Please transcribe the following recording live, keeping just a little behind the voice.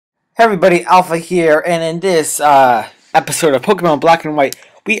Hey everybody, Alpha here, and in this episode of Pokemon Black and White,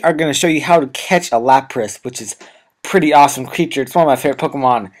 we are going to show you how to catch a Lapras, which is a pretty awesome creature. It's one of my favorite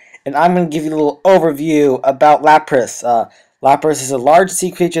Pokemon, and I'm going to give you a little overview about Lapras. Lapras is a large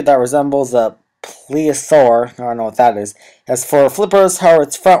sea creature that resembles a plesiosaur. I don't know what that is. It has four flippers, however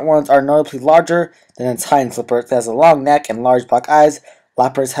its front ones are notably larger than its hind flippers. It has a long neck and large black eyes.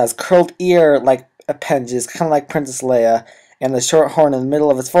 Lapras has curled ear-like appendages, kind of like Princess Leia, and the short horn in the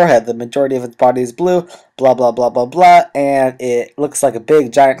middle of its forehead. The majority of its body is blue, blah blah blah blah blah, and it looks like a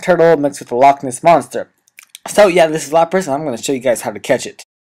big giant turtle mixed with a Loch Ness monster. So yeah, this is Lapras, and I'm going to show you guys how to catch it.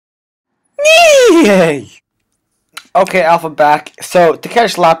 Yay! Okay, Alpha back. So to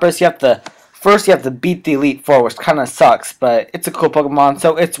catch Lapras, you have to beat the Elite Four, which kind of sucks, but it's a cool Pokemon,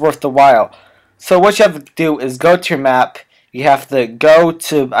 so it's worth the while. So what you have to do is go to your map. You have to go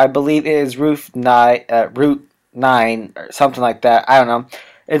to, I believe it is Route 9 or something like that. I don't know.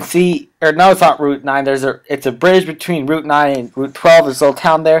 And see, or no, it's not Route 9. It's a bridge between Route 9 and Route 12. There's a little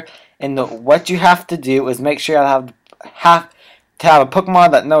town there. And what you have to do is make sure you have to have a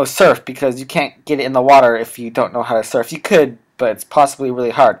Pokemon that knows Surf, because you can't get it in the water if you don't know how to surf. You could, but it's possibly really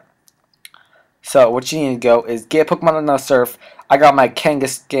hard. So what you need to go is get a Pokemon that knows Surf. I got my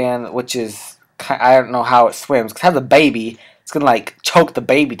Kangaskhan, which is, I don't know how it swims, because it has a baby. It's gonna like choke the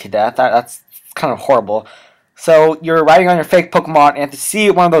baby to death. That's kind of horrible. So you're riding on your fake Pokemon and you have to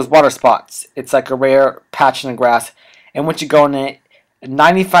see one of those water spots. It's like a rare patch in the grass, and once you go in it,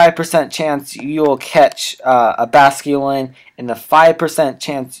 95% chance you will catch a Basculin, and the 5%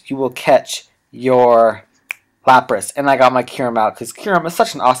 chance you will catch your Lapras. And I got my Kyurem out because Kyurem is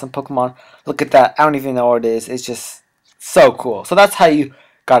such an awesome Pokemon. Look at that. I don't even know what it is. It's just so cool. So that's how you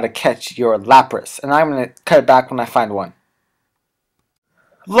gotta catch your Lapras. And I'm gonna cut it back when I find one.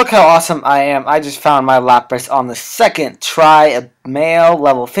 Look how awesome I am. I just found my Lapras on the second try, a male,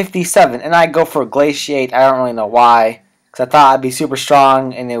 level 57. And I go for a Glaciate. I don't really know why, because I thought I'd be super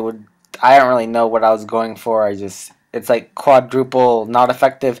strong, and I don't really know what I was going for. It's like quadruple, not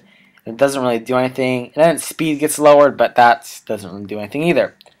effective. It doesn't really do anything. And then its speed gets lowered, but that doesn't really do anything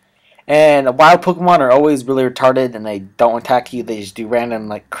either. And wild Pokemon are always really retarded, and they don't attack you. They just do random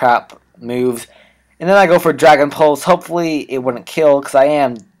like crap moves. And then I go for Dragon Pulse. Hopefully it wouldn't kill, because I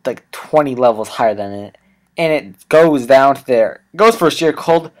am like 20 levels higher than it. And it goes down to there. It goes for a Sheer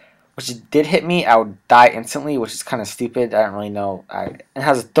Cold, which it did hit me. I would die instantly, which is kind of stupid. I don't really know. It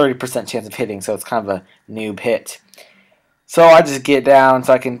has a 30% chance of hitting, so it's kind of a noob hit. So I just get down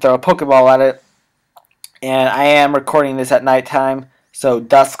so I can throw a Pokeball at it. And I am recording this at nighttime, so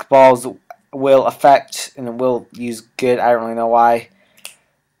dusk balls will affect and it will use good. I don't really know why.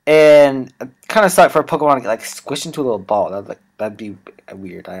 And it kind of sucked for a Pokemon to get like squished into a little ball. That'd be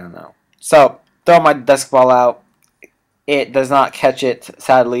weird. I don't know. So throw my dusk ball out. It does not catch it,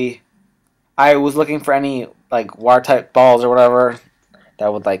 sadly. I was looking for any like water type balls or whatever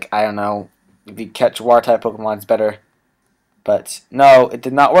that would, like, I don't know, if you catch water type Pokemon, it's better. But no, it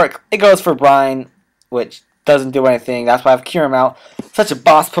did not work. It goes for Brine, which doesn't do anything. That's why I have Kyurem out. Such a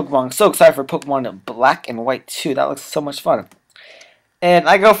boss Pokemon. I'm so excited for Pokemon in Black and White too. That looks so much fun. And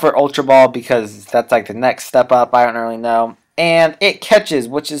I go for Ultra Ball because that's like the next step up. I don't really know. And it catches,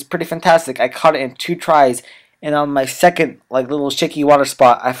 which is pretty fantastic. I caught it in 2 tries. And on my second like little shaky water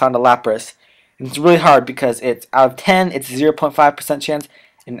spot, I found a Lapras. And it's really hard because it's out of 10, it's 0.5% chance.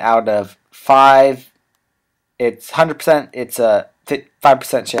 And out of 5, it's 100%. It's a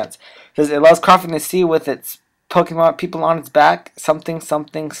 5% chance. Because it loves crossing the sea with its Pokemon people on its back. Something,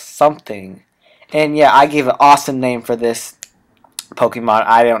 something, something. And yeah, I gave an awesome name for this Pokemon.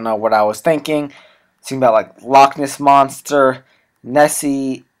 I don't know what I was thinking. Something about like Loch Ness Monster,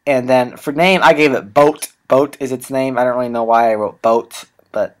 Nessie, and then for name I gave it Boat. Boat is its name. I don't really know why I wrote Boat,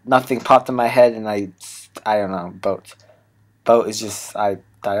 but nothing popped in my head, and I don't know. Boat. Boat is just I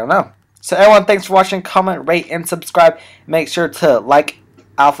don't know. So everyone, thanks for watching. Comment, rate, and subscribe. Make sure to like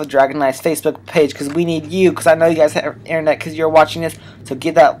AlphaDragonite's Facebook page, because we need you, because I know you guys have internet because you're watching this. So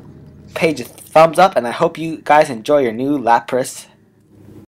give that page a thumbs up, and I hope you guys enjoy your new Lapras.